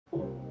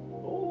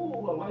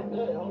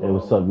Hey,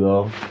 what's up,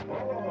 y'all?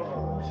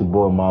 It's your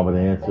boy Mamba the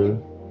Answer.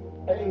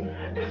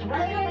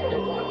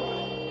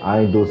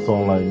 I ain't do a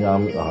song like, yeah,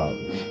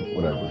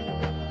 whatever.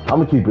 I'm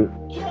gonna keep it.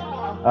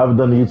 I haven't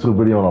done a YouTube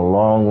video in a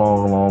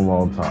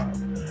long time.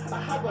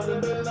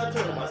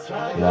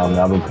 Yeah, I mean,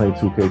 I've been playing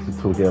 2K since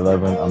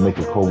 2K11. I make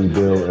a Kobe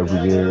build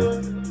every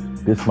year.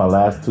 This is my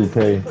last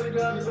 2K.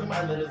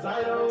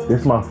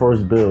 This is my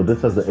first build.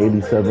 This has an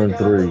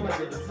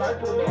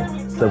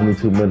 87.3,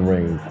 72 mid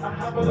range.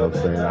 You know what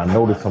I'm saying? I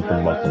noticed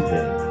something about the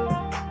game.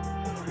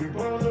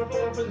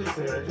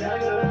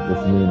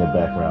 It's me in the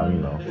background, you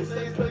know.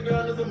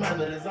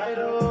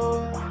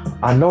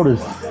 I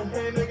noticed.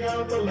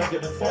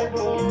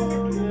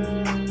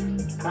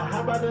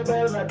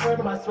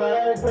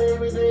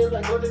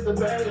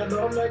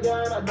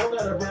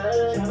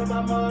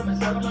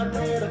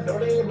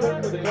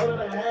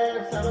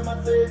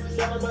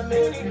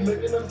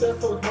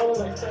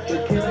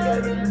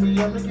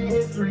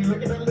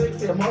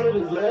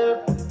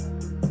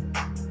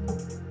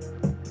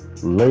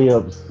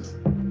 Layups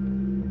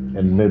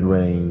and mid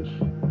range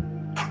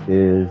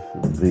is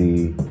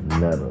the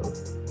meta.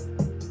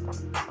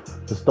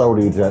 To start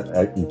with each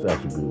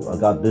attribute, I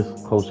got this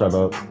close shot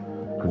up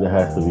because it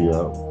has to be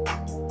up.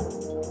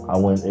 I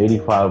went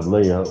 85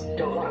 layup.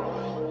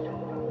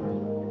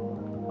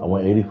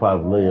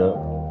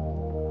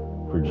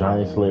 For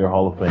Giant Slayer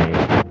Hall of Fame.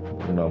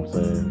 You know what I'm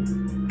saying?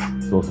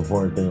 So it's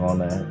important thing on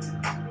that.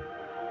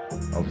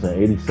 I'm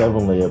saying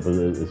 87 layup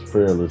is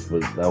fearless,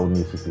 but that would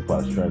need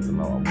 65 strength, and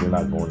we're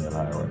not going that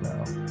high right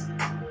now.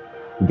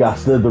 We got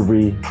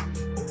Slithery.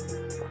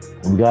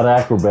 We got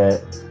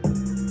Acrobat.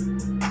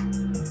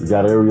 We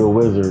got Aerial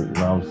Wizard. You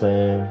know what I'm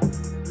saying?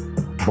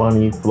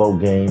 Bunny, float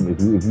game.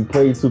 If you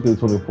play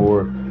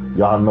 2K24,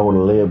 y'all know the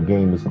layup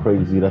game is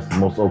crazy. That's the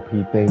most OP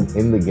thing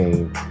in the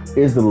game,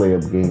 is the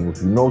layup game.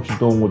 If you know what you're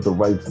doing with the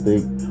right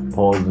stick,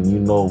 pause, and you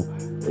know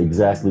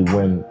exactly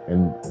when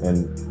and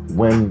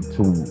when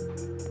to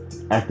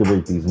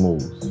activate these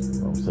moves. You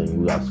know what I'm saying?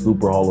 We got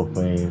Scooper Hall of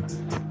Fame.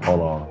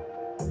 Hold on.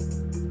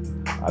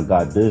 I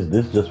got this.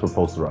 This just for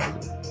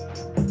posterizer.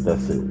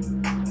 That's it.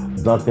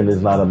 Dunking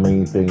is not a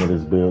main thing in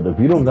this build. If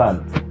you don't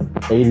got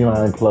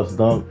 89 plus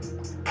dunk,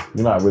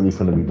 you're not really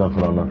finna be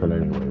dunking on nothing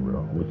anyway, bro.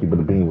 I'm gonna keep it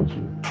a beam with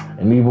you.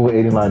 And even with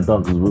 89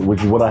 dunk,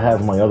 which is what I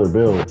have in my other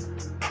build,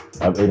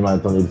 I have 89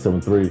 dunk,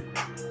 87.3.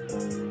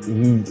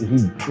 He,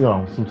 you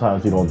know,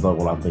 sometimes he don't dunk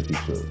when I think he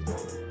should.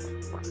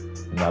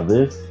 Now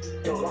this,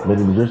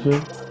 Mini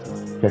Magician,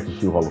 catch and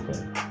shoot Hall of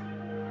Fame.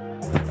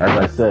 As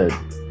I said,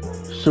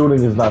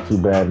 shooting is not too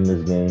bad in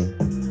this game.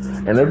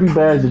 And every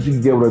badge that you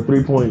can get with a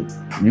 3-point,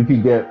 you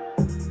can get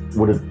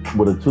with a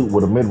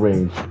mid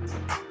range,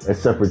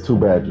 except for 3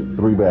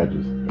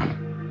 badges.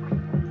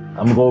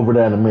 I'm gonna go over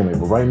that in a minute,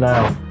 but right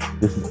now,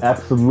 this is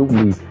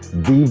absolutely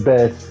the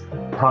best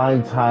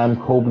primetime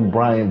Kobe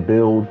Bryant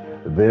build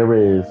there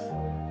is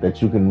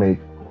that you can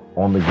make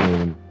on the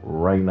game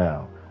right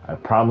now. I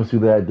promise you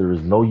that there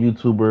is no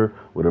YouTuber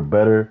with a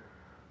better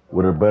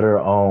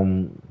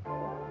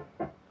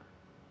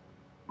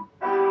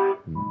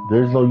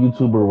there's no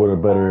YouTuber with a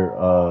better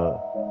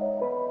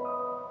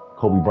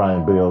Kobe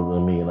Bryant build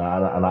than me, and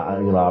I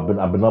you know, I've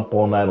been up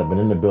all night. I've been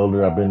in the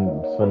builder. I've been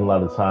spending a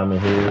lot of time in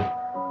here.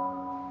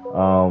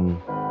 I'm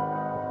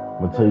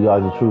gonna tell you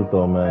guys the truth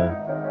though, man.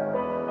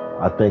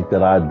 I think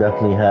that I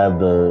definitely have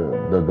the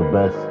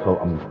best.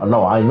 I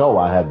know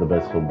I have the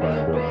best Kobe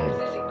Bryant build.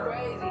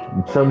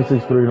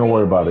 76.3, don't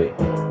worry about it.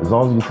 As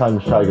long as you time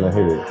your shot, you're gonna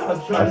hit it.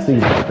 I see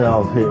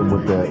lockdowns hitting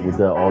with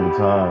that all the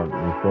time.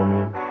 You feel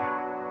me?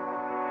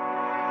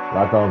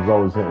 Lockdowns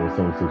always hitting with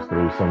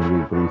 76.3,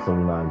 78.3,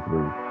 79.3. You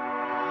know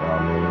what I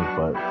mean?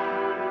 But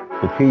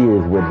the key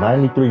is with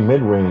 93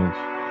 mid range,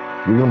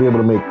 you're gonna be able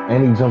to make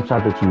any jump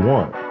shot that you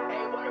want.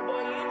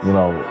 You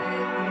know,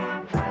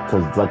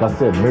 because like I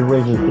said, mid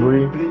range is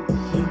 3. You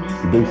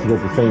basically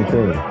get the same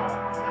thing.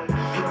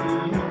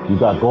 You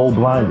got gold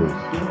blinders,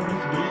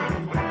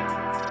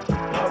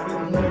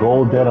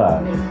 gold dead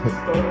eyes,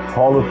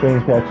 Hall of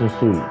Fame catch and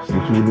shoot,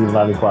 which you need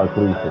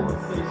 95.3 for.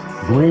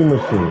 Green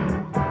machine,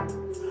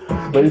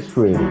 space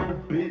creator,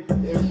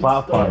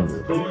 spot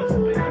finder,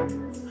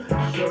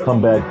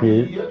 comeback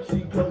kid,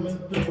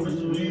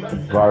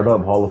 guard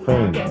up Hall of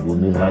Fame. You'll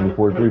need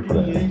 94.3 for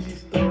that.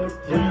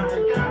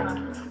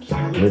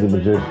 Mini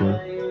Magician,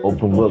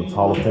 open looks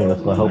Hall of Fame.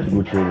 That's gonna help you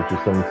with your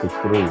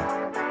 76.3.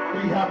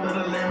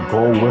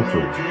 Gold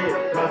whistle,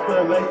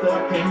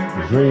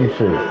 dream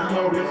shit,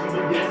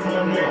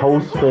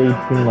 post fade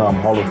phenom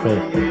Hall of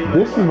Fame.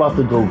 This is about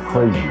to go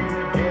crazy.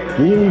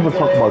 We didn't even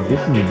talk about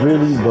this. Is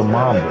really the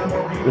Mamba.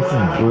 This is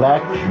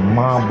Black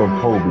Mamba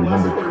Kobe,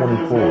 number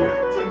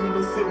 24.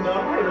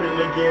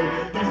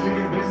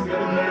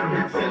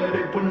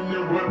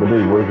 But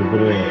they working for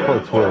them for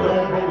 12.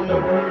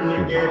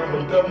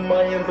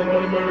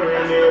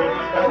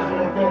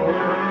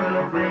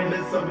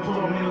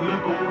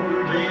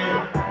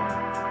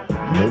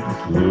 Next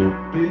year,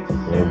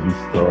 and we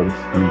started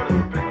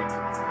speaking.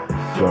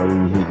 Sorry,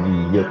 hit me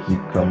up, you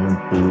coming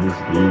through this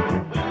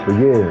weekend. But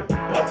yeah,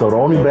 so the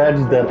only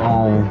badges that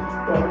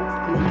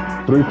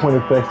 3-point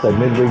effects that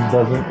mid-range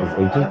doesn't is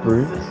Agent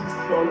 3,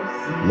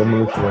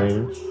 Limitless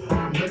Range,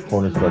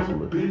 Corner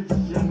Specialist.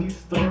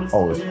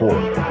 Oh, it's 4,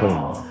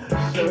 Claymore.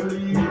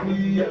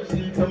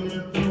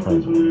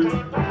 Claymore.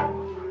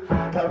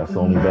 That's the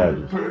only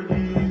badges.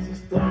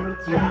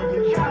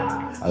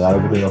 I got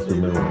everything else with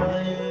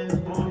mid-range.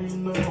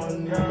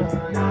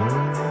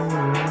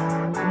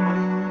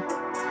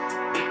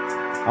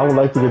 I would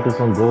like to get this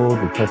on gold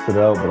to test it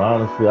out, but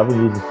honestly, I've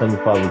been using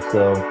 75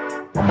 Excel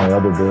on my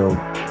other build,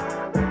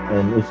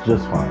 and it's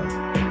just fine.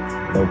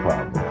 No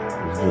problem.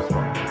 It's just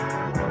fine. You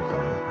know what I'm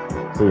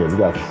saying? So yeah, we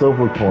got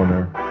Silver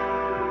Corner,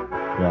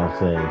 you know what I'm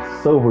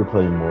saying? Silver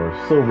Claymore,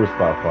 Silver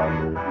Spot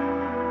Finder.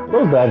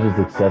 Those badges,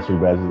 accessory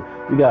badges.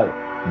 We got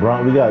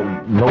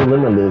no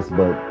limitless,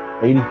 but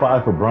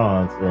 85 for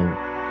bronze, and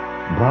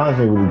bronze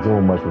ain't really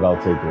doing much without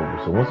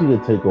takeover. So once you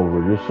get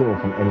takeover, you're shooting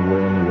from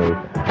anywhere, anyway.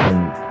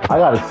 And I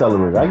got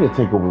accelerator. I get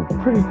takeover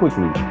pretty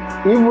quickly.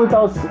 Even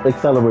without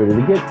accelerator,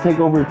 to get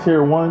takeover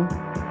tier 1,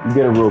 you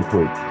get it real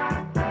quick.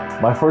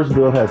 My first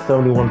build has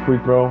 71 free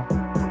throw.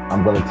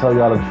 I'm going to tell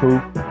y'all the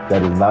truth.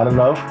 That is not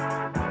enough.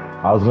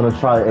 I was going to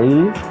try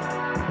 80,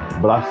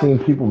 but I've seen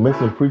people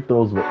missing free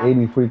throws with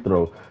 80 free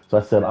throws. So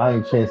I said, I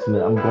ain't chancing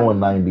it. I'm going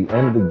 90.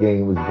 End of the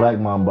game. It's Black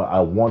Mamba. I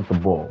want the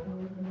ball.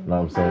 You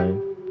know what I'm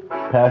saying?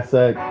 Pass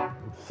sec,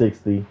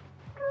 60.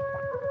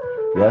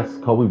 Yes,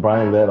 Kobe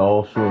Bryant led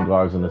all shooting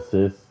guards in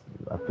assists.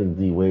 I think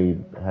D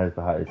Wade has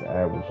the highest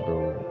average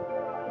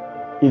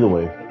though. Either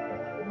way,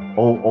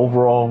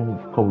 overall,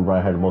 Kobe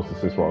Bryant had the most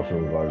assists for all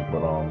shooting guards.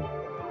 But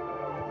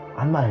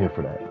I'm not here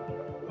for that.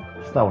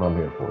 That's not what I'm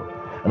here for.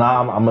 And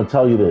I'm gonna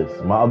tell you this: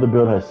 my other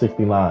build has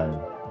 69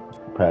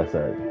 pass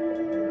sec,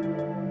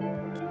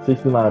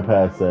 69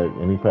 pass sec,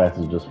 and he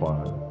passes just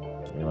fine.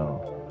 You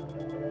know,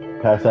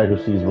 pass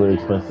accuracy is really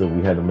expensive.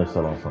 We had to miss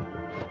out on something.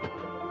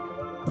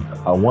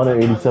 I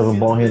wanted 87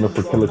 ball handler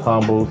for killer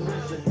combos,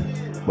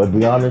 but to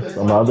be honest,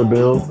 on my other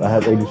build, I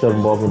have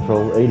 87 ball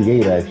control,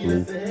 88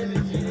 actually,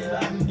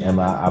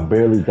 and I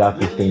barely got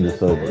this thing to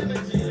silver,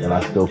 and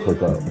I still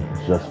cook up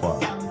just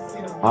fine.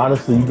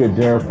 Honestly, you get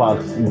Darren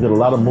Fox, you get a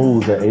lot of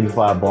moves at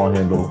 85 ball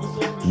handle,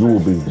 you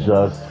will be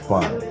just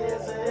fine.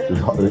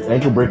 The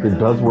ankle breaker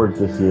does work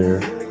this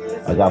year.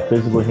 I got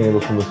physical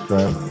handles from the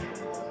strength.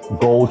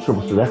 Gold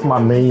triple strength, that's my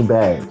main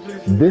badge.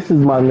 This is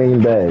my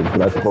main badge,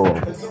 let's go.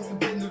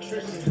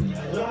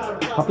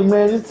 Happy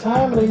man, it's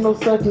time, ain't no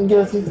second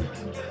guessing.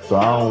 So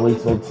I don't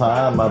waste no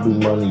time, I be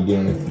money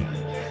game.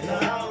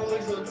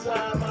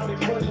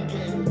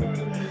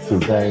 So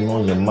that ain't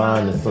on your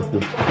mind, it's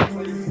something.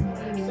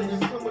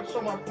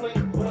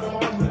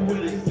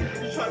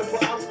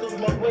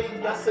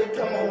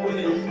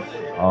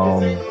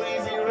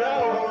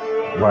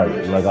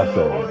 Right, like I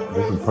said,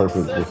 this is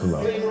perfect, this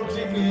enough.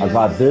 I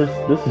got this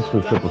is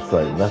for triple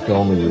strike, that's the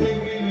only reason.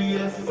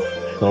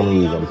 That's the only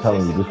reason, I'm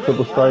telling you, this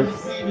triple strike,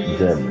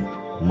 deadly,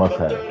 must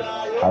have,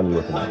 highly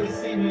recommend it.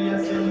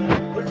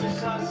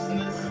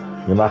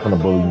 You're not gonna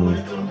bully me,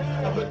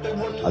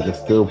 I can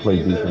still play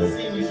defense.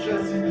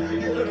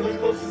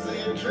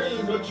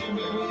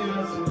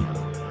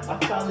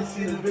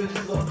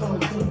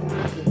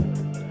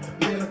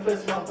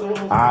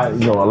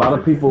 A lot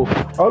of people,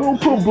 I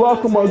don't put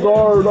block on my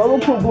guard. I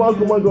don't put block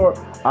on my guard.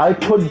 I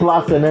put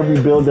block on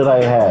every build that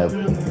I have.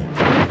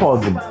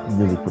 Pause the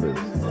music for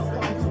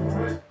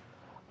this.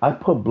 I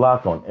put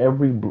block on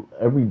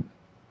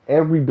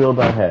every build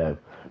I have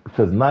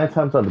because 9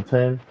 times out of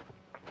 10,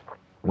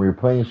 when you're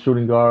playing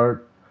shooting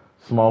guard,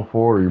 small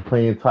forward, or you're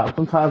playing top,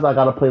 sometimes I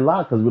gotta play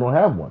lock because we don't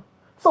have one.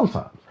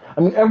 Sometimes.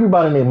 I mean,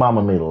 everybody named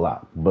Mama made a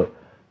lock, but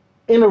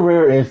in a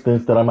rare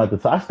instance that I'm at the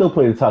top, I still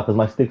play the top because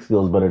my stick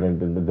skill is better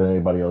than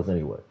anybody else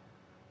anyway.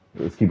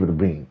 Let's keep it a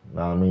beam. You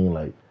know what I mean?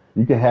 Like,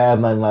 you can have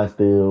 99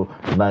 steal,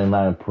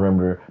 99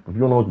 perimeter, but if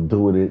you don't know what to do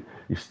with it,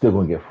 you're still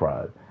gonna get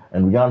fried.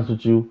 And to be honest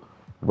with you,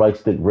 right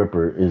stick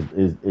ripper is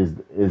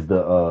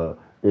the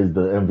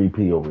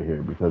MVP over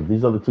here because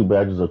these other 2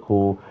 badges are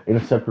cool.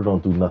 Interceptor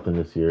don't do nothing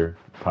this year.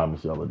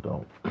 Promise y'all it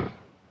don't.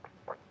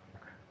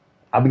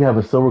 I be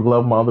having silver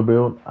glove my other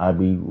build. I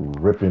be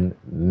ripping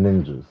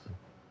ninjas.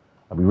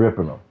 I be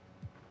ripping them.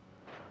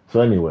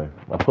 So anyway,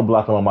 I put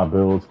block on all my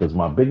builds because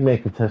my big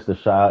man can test the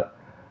shot,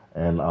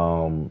 and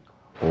or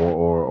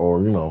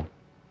you know,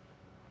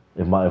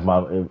 if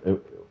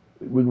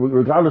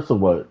regardless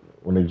of what,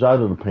 when they drive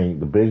to the paint,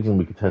 the big's gonna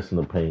be contesting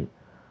the paint.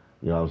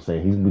 You know what I'm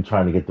saying? He's gonna be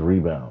trying to get the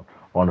rebound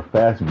on a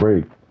fast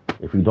break.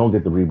 If you don't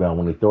get the rebound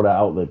when they throw that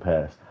outlet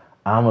pass,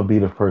 I'm gonna be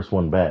the first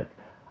one back.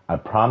 I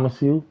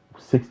promise you,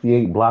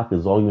 68 block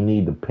is all you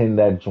need to pin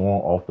that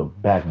joint off the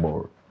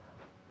backboard.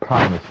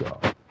 Promise y'all.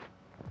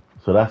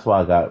 So that's why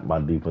I got my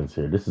defense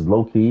here. This is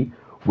low key.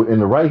 In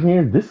the right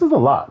hand, this is a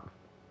lot.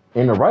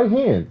 In the right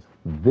hands,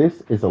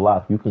 this is a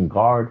lot. You can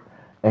guard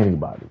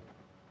anybody.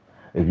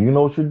 If you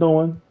know what you're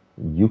doing,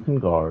 you can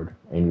guard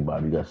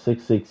anybody. You got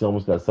 6'6", you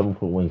almost got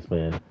 7-foot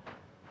wingspan.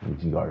 You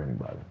can guard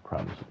anybody. I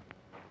promise you.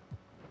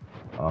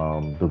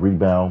 The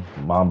rebound,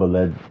 Mamba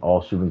led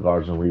all shooting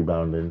guards in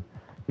rebounding.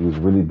 He was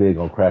really big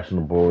on crashing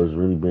the boards,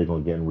 really big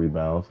on getting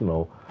rebounds.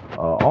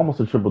 Almost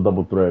a triple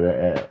double threat.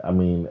 At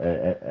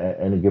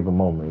any given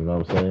moment. You know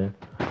what I'm saying?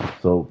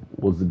 So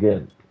once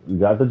again, you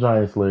got the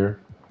Giant Slayer,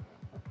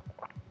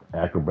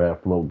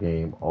 acrobat, float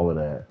game, all of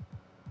that.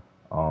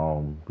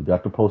 We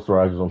got the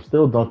posterizers. I'm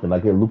still dunking. I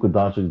get Luka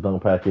Doncic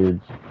dunk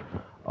package.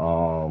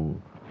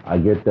 I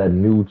get that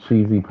new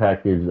cheesy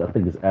package. I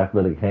think it's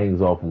Athletic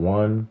Hangs Off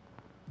 1.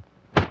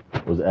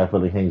 Was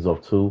Athletic Hangs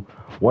Off 2.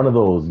 One of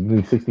those. You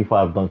need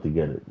 65 dunk to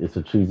get it. It's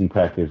a cheesy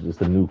package. It's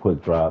the new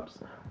quick drops.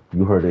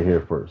 You heard it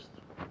here first.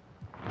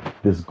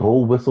 This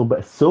gold whistle,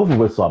 silver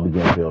whistle, I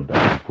began to build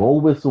down.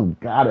 Gold whistle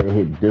gotta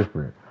hit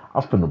different.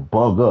 I'm finna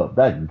bug up.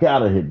 That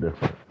gotta hit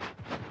different.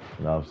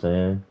 You know what I'm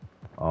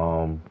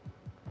saying?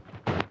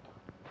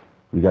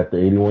 We got the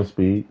 81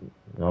 speed.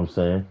 You know what I'm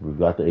saying? We've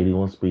got the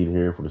 81 speed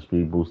here for the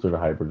speed booster, the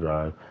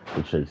hyperdrive,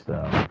 the chase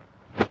down.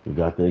 We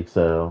got the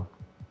Excel,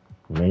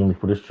 mainly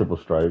for this triple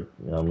strike.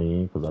 You know what I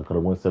mean? Because I could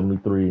have went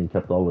 73 and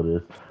kept all of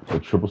this.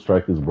 But triple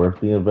strike is worth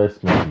the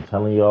investment. I'm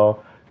telling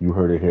y'all, you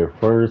heard it here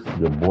first.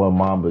 Your boy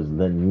Mamba is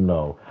letting you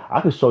know. I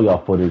can show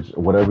y'all footage,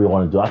 whatever you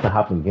want to do. I can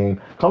hop in game.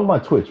 Come to my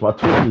Twitch. My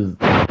Twitch is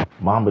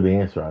Mamba the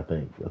Answer, I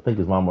think. I think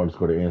it's Mamba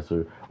underscore the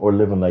Answer or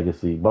Living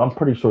Legacy. But I'm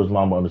pretty sure it's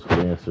Mamba underscore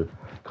the Answer.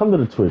 Come to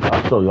the Twitch.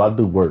 I'll show you. I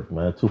do work,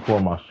 man. 2-4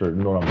 on my shirt.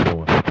 You know what I'm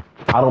doing.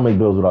 I don't make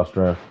bills without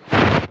strength.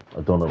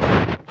 I don't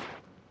know.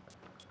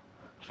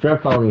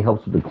 Strength not only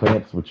helps with the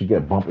clamps, but you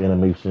get bump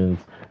animations.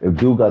 If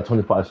dude got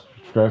 25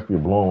 strength, you're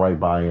blown right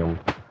by him.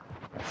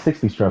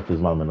 60 strength is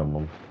my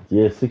minimum.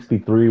 Yeah,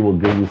 63 will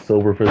give you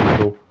silver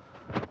physical,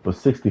 but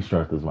 60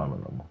 strength is my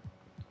minimum.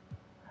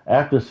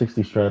 After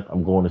 60 strength,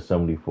 I'm going to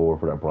 74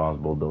 for that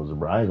bronze bulldozer.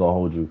 But I ain't gonna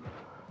hold you.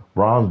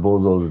 Bronze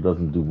bulldozer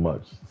doesn't do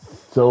much.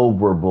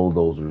 Silver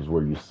bulldozer is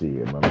where you see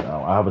it.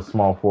 I have a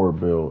small forward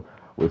build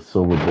with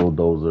silver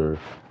bulldozer,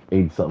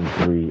 80-something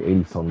 3,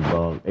 80-something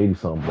dunk,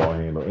 80-something ball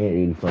handle,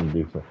 and 80-something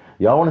defense.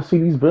 Y'all want to see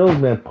these builds,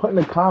 man? Put in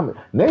the comment.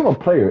 Name a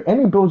player.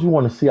 Any builds you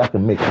want to see, I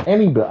can make.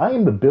 Any build. I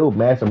am the build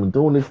master. I've been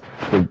doing this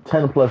for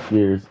 10 plus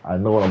years. I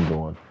know what I'm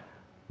doing.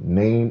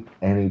 Name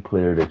any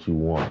player that you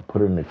want.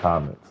 Put it in the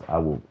comments. I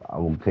will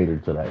cater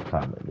to that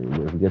comment.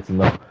 If it gets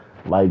enough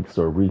likes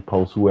or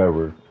reposts,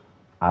 whoever,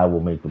 I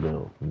will make the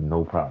build.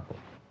 No problem.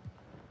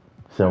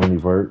 70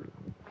 vert.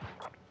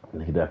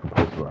 Need that for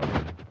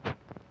posterizer.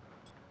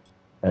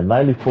 And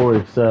 94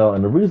 Excel.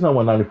 And the reason I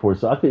went 94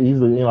 Excel, I could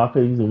easily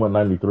went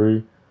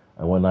 93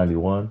 and went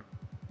 91.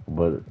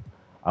 But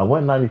I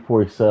went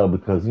 94 Excel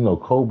because,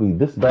 Kobe,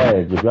 this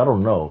badge, if y'all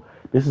don't know,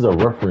 this is a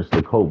reference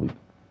to Kobe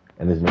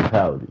and his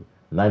mentality.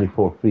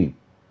 94 feet.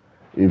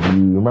 If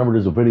you remember,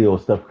 there's a video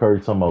of Steph Curry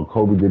talking about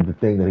Kobe did the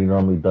thing that he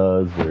normally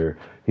does where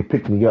he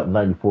picked me up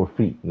 94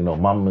 feet.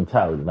 Mama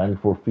mentality,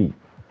 94 feet.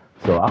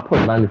 So I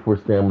put 94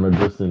 stamina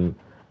just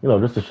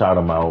to shout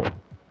him out.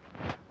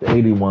 The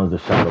 81s to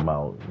shout him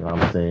out. You know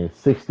what I'm saying?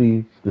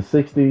 The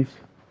 60s,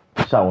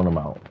 shouting them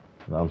out.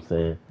 You know what I'm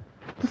saying?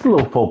 Just a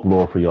little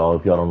folklore for y'all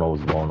if y'all don't know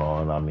what's going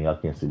on. I mean, I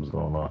can't see what's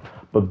going on.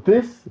 But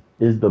this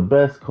is the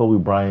best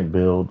Kobe Bryant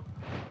build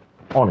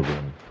on the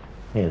game.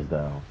 Hands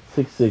down.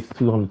 6'6",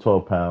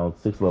 212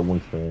 pounds, 6'11"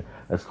 wingspan.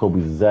 That's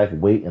Kobe's exact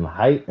weight and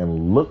height.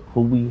 And look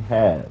who we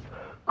have.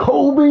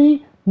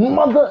 Kobe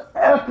mother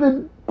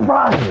effing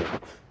Bryant.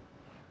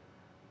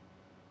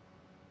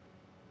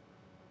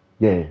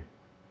 Yeah.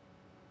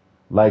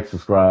 Like,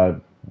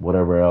 subscribe,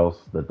 whatever else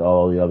that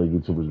all the other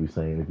YouTubers be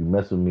saying. If you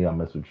mess with me, I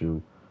mess with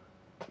you.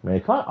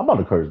 Man, I'm about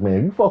to curse. Man,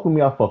 if you fuck with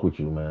me, I fuck with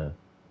you, man.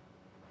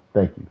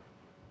 Thank you.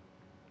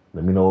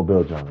 Let me know what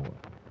build y'all want.